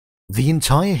The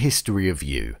Entire History of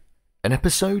You, an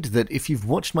episode that if you've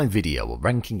watched my video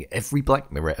ranking every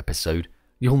Black Mirror episode,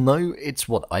 you'll know it's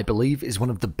what I believe is one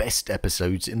of the best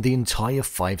episodes in the entire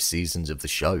 5 seasons of the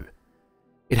show.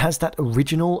 It has that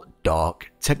original,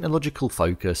 dark, technological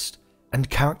focused, and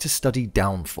character study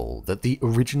downfall that the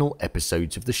original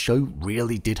episodes of the show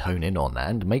really did hone in on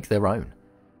and make their own.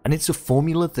 And it's a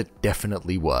formula that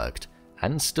definitely worked,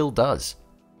 and still does.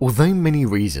 Although many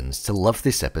reasons to love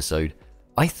this episode,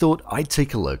 I thought I'd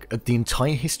take a look at the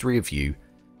entire history of You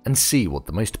and see what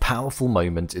the most powerful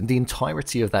moment in the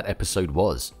entirety of that episode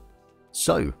was.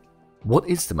 So, what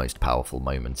is the most powerful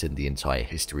moment in the entire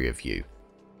history of You?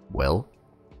 Well,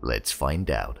 let's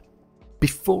find out.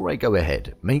 Before I go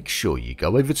ahead, make sure you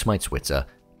go over to my Twitter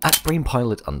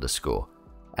 @BrainPilot_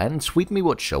 and tweet me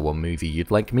what show or movie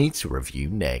you'd like me to review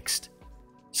next.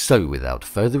 So without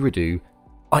further ado,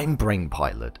 I'm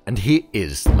BrainPilot, and here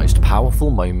is the most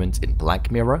powerful moment in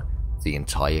Black Mirror, the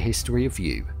entire history of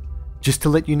You. Just to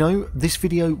let you know, this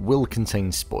video will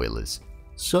contain spoilers,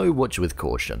 so watch with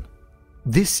caution.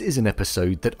 This is an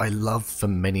episode that I love for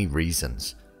many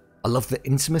reasons. I love the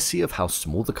intimacy of how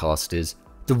small the cast is,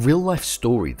 the real-life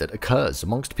story that occurs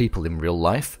amongst people in real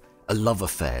life, a love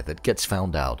affair that gets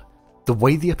found out, the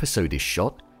way the episode is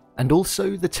shot, and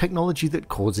also the technology that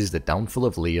causes the downfall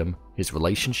of Liam, his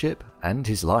relationship, and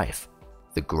his life.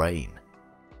 The Grain.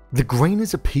 The Grain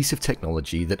is a piece of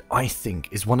technology that I think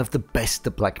is one of the best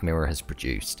that Black Mirror has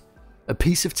produced. A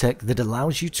piece of tech that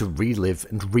allows you to relive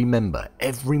and remember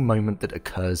every moment that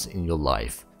occurs in your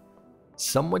life.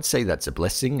 Some would say that's a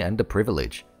blessing and a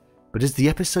privilege, but as the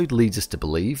episode leads us to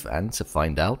believe and to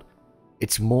find out,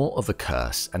 it's more of a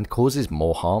curse and causes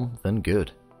more harm than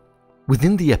good.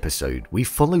 Within the episode, we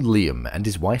follow Liam and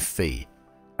his wife Fee,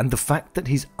 and the fact that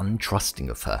he's untrusting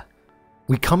of her.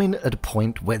 We come in at a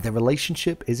point where their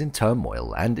relationship is in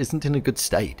turmoil and isn't in a good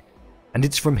state, and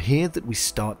it's from here that we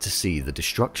start to see the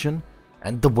destruction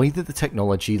and the way that the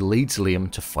technology leads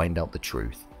Liam to find out the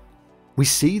truth. We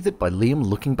see that by Liam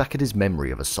looking back at his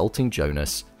memory of assaulting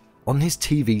Jonas, on his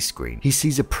TV screen he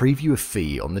sees a preview of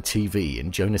Fee on the TV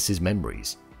in Jonas's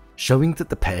memories, showing that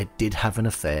the pair did have an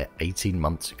affair 18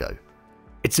 months ago.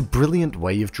 It's a brilliant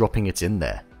way of dropping it in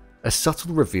there, a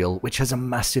subtle reveal which has a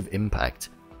massive impact.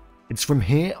 It's from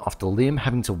here, after Liam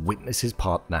having to witness his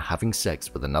partner having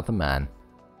sex with another man,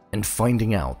 and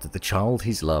finding out that the child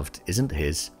he's loved isn't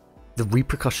his, the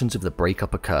repercussions of the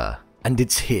breakup occur, and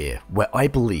it's here where I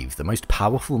believe the most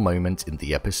powerful moment in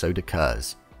the episode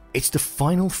occurs. It's the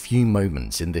final few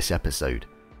moments in this episode.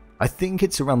 I think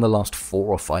it's around the last 4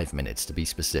 or 5 minutes to be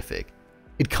specific.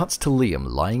 It cuts to Liam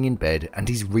lying in bed and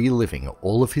he's reliving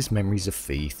all of his memories of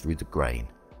Fee through the Grain.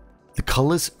 The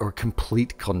colours are a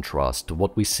complete contrast to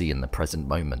what we see in the present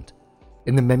moment.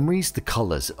 In the memories, the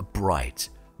colours are bright,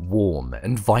 warm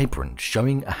and vibrant,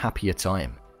 showing a happier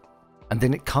time. And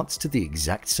then it cuts to the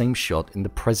exact same shot in the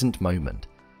present moment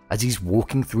as he's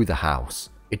walking through the house.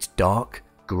 It's dark,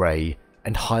 grey,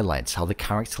 and highlights how the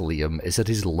character Liam is at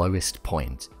his lowest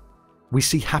point. We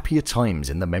see happier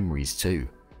times in the memories too.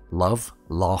 Love,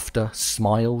 laughter,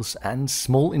 smiles, and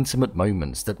small intimate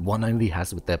moments that one only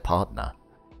has with their partner.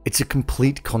 It's a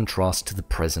complete contrast to the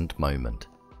present moment.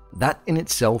 That in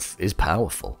itself is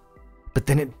powerful. But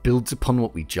then it builds upon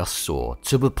what we just saw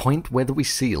to the point where we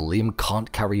see Liam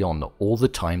can't carry on all the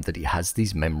time that he has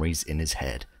these memories in his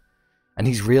head. And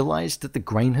he's realized that the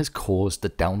Grain has caused the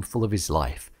downfall of his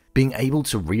life, being able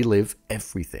to relive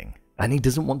everything, and he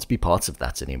doesn't want to be part of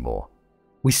that anymore.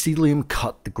 We see Liam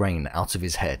cut the Grain out of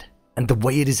his head, and the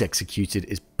way it is executed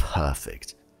is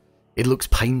perfect. It looks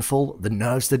painful, the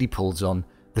nerves that he pulls on,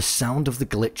 the sound of the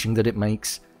glitching that it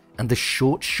makes, and the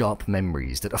short, sharp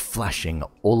memories that are flashing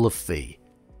all of Fee.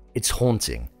 It's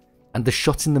haunting, and the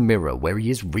shot in the mirror where he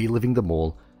is reliving them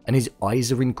all and his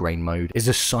eyes are in Grain mode is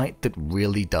a sight that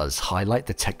really does highlight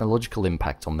the technological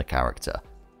impact on the character.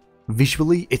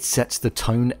 Visually, it sets the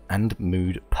tone and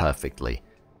mood perfectly.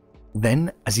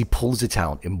 Then, as he pulls it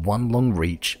out in one long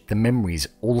reach, the memories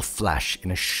all flash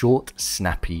in a short,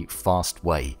 snappy, fast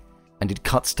way, and it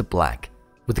cuts to black,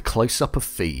 with a close-up of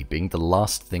Fee being the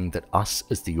last thing that us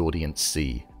as the audience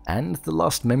see, and the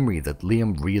last memory that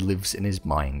Liam relives in his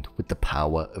mind with the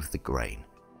power of the Grain.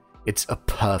 It's a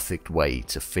perfect way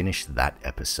to finish that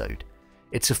episode.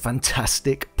 It's a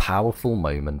fantastic, powerful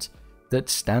moment that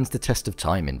stands the test of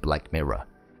time in Black Mirror,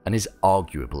 and is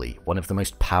arguably one of the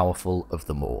most powerful of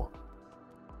them all.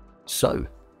 So,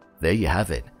 there you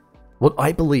have it. What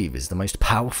I believe is the most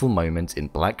powerful moment in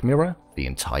Black Mirror, the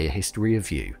entire history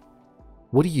of You.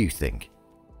 What do you think?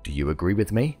 Do you agree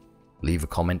with me? Leave a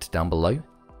comment down below,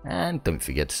 and don't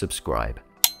forget to subscribe.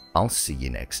 I'll see you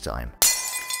next time.